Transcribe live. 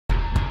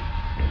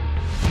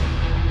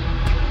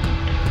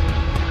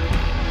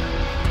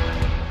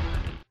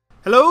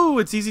Hello,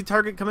 it's Easy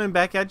Target coming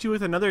back at you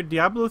with another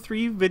Diablo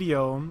 3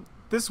 video.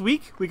 This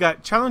week we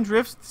got Challenge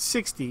Rift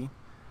 60,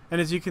 and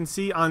as you can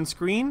see on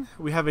screen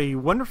we have a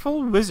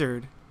wonderful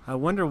wizard. I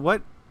wonder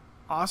what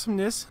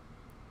awesomeness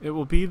it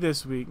will be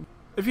this week.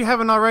 If you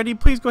haven't already,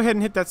 please go ahead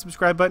and hit that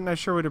subscribe button. I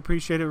sure would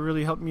appreciate it. It would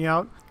really help me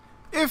out.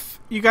 If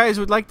you guys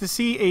would like to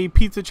see a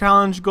pizza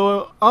challenge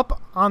go up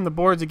on the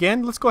boards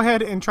again, let's go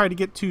ahead and try to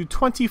get to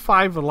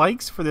 25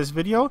 likes for this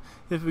video.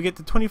 If we get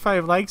to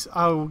 25 likes,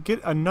 I'll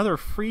get another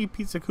free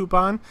pizza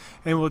coupon,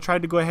 and we'll try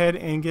to go ahead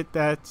and get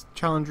that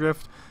Challenge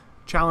Rift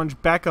challenge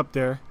back up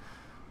there.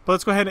 But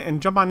let's go ahead and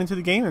jump on into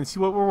the game and see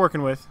what we're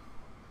working with.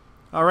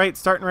 Alright,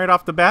 starting right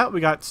off the bat,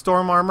 we got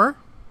Storm Armor,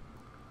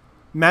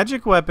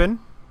 Magic Weapon,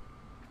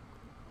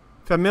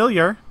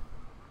 Familiar,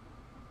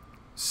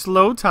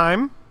 Slow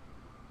Time,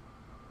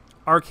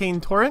 Arcane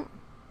Torrent,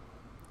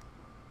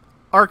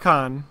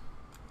 Arcon,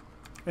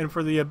 and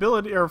for the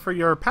ability or for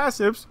your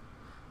passives,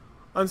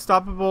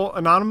 Unstoppable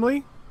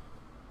Anomaly,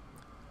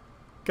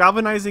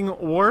 Galvanizing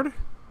Ward,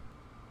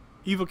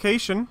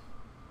 Evocation,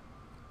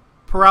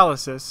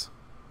 Paralysis.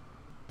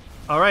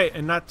 Alright,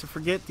 and not to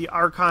forget the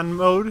Arcon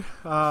mode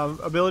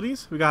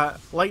abilities. We got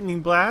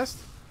Lightning Blast,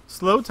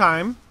 Slow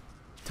Time,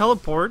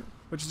 Teleport,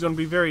 which is going to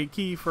be very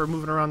key for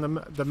moving around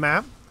the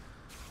map,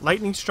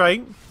 Lightning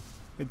Strike,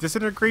 a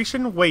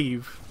Disintegration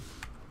Wave.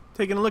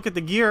 Taking a look at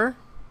the gear,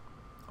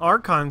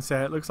 Arcon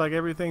set. Looks like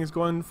everything's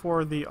going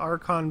for the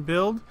Arcon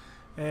build,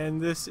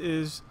 and this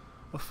is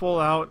a full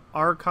out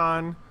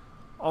Arcon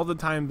all the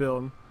time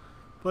build.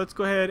 Let's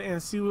go ahead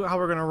and see how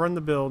we're going to run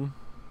the build.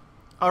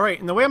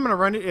 Alright, and the way I'm going to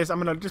run it is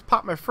I'm going to just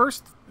pop my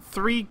first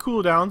 3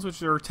 cooldowns,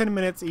 which are 10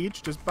 minutes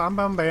each, just bam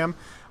bam bam.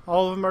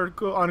 All of them are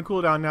on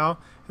cooldown now.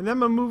 And then I'm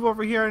going to move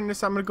over here and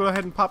I'm going to go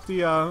ahead and pop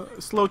the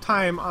slow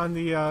time on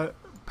the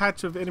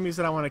patch of enemies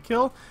that I want to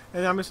kill,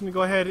 and I'm just going to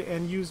go ahead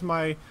and use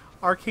my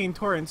arcane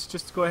torrents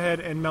just to go ahead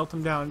and melt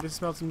them down.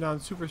 Just melts them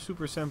down super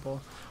simple.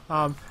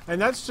 And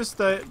that's just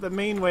the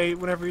main way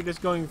whenever you're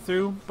just going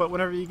through, but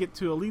whenever you get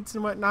to elites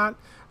and whatnot,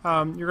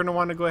 you're going to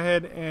want to go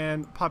ahead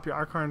and pop your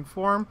Arcon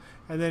form,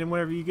 and then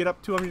whenever you get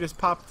up to them, you just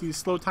pop the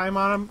slow time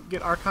on them,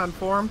 get Arcon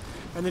form,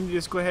 and then you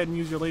just go ahead and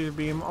use your laser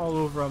beam all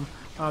over them.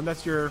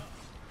 That's your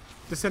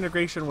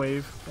disintegration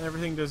wave, and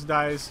everything just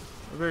dies.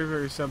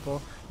 Very simple.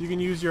 You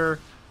can use your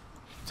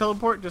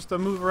teleport just to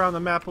move around the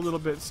map a little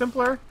bit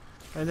simpler,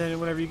 and then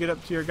whenever you get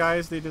up to your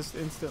guys, they just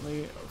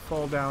instantly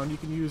fall down. You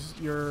can use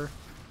your,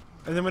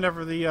 and then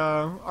whenever the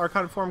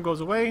Arcon form goes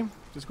away,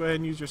 just go ahead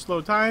and use your slow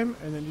time,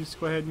 and then just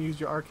go ahead and use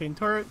your arcane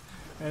turret,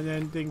 and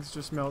then things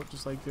just melt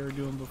just like they were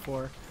doing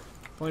before.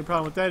 The only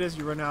problem with that is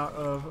you run out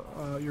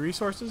of your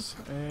resources,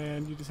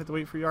 and you just have to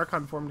wait for your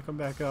Arcon form to come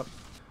back up.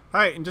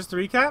 Alright, and just to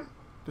recap,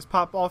 just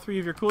pop all 3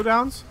 of your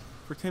cooldowns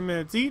for 10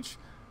 minutes each.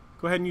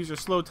 Go ahead and use your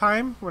slow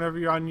time whenever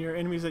you're on your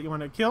enemies that you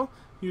want to kill.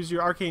 Use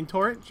your arcane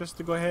torrent just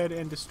to go ahead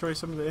and destroy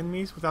some of the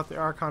enemies without the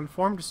Arcon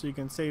form, just so you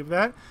can save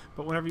that.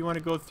 But whenever you want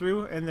to go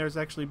through and there's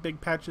actually big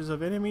patches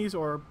of enemies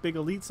or big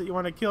elites that you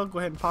want to kill, go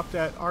ahead and pop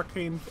that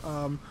arcane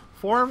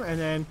form, and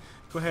then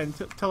go ahead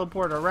and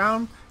teleport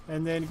around,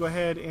 and then go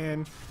ahead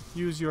and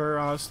use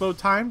your slow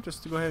time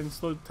just to go ahead and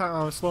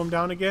slow them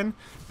down again,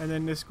 and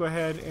then just go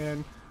ahead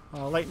and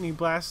lightning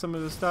blast some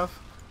of the stuff.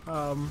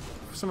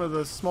 Some of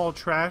the small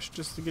trash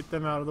just to get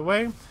them out of the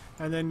way,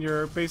 and then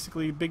your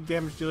basically big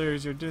damage dealer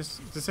is your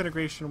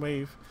disintegration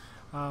wave,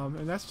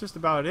 and that's just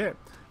about it.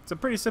 It's a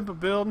pretty simple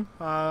build.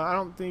 I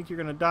don't think you're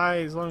gonna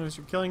die as long as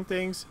you're killing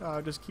things.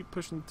 Just keep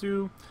pushing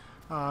through,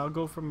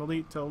 go from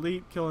elite to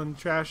elite, killing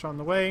trash on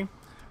the way,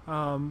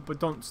 but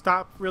don't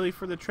stop really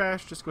for the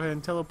trash. Just go ahead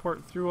and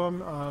teleport through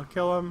them,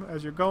 kill them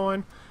as you're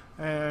going,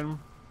 and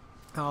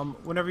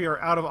whenever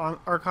you're out of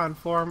Arcon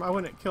form, I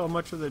wouldn't kill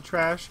much of the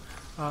trash.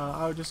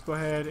 I would just go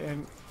ahead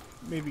and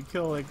maybe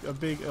kill like a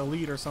big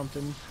elite or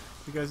something,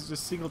 because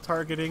just single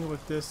targeting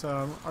with this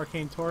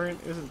Arcane Torrent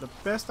isn't the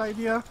best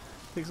idea.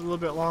 It takes a little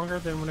bit longer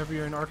than whenever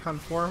you're in Arcon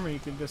form, and you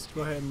can just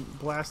go ahead and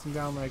blast them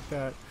down like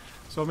that.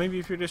 So maybe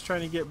if you're just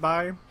trying to get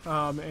by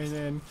and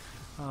then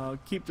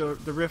keep the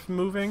rift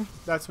moving,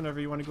 that's whenever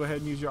you want to go ahead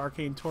and use your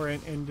Arcane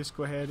Torrent and just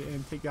go ahead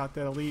and take out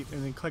that elite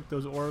and then collect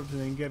those orbs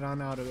and then get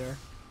on out of there.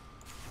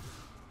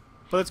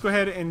 But let's go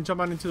ahead and jump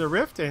on into the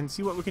rift and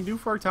see what we can do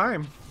for our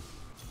time.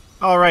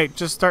 Alright,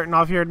 just starting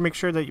off here to make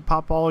sure that you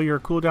pop all your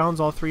cooldowns,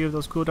 all 3 of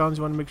those cooldowns,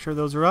 you want to make sure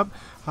those are up.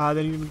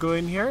 Then you can go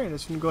in here and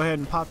just go ahead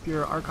and pop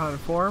your Arcon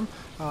form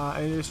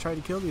and just try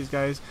to kill these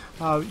guys.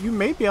 You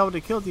may be able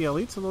to kill the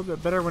elites a little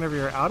bit better whenever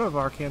you're out of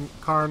Arcane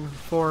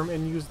form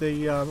and use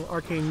the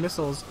arcane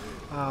missiles.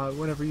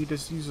 Whenever you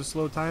just use a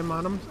slow time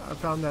on them, I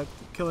found that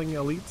killing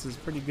elites is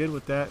pretty good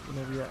with that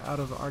whenever you're out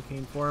of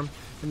arcane form.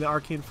 And the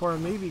arcane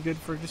form may be good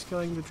for just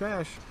killing the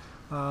trash.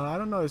 I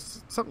don't know,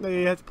 it's something that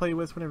you have to play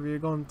with whenever you're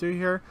going through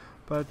here,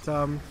 but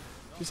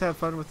just have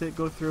fun with it,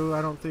 go through.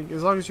 I don't think,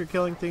 as long as you're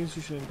killing things,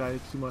 you shouldn't die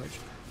too much.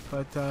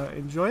 But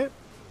enjoy it,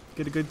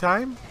 get a good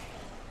time,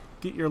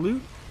 get your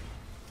loot,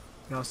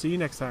 and I'll see you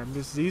next time.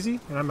 This is Easy,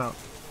 and I'm out.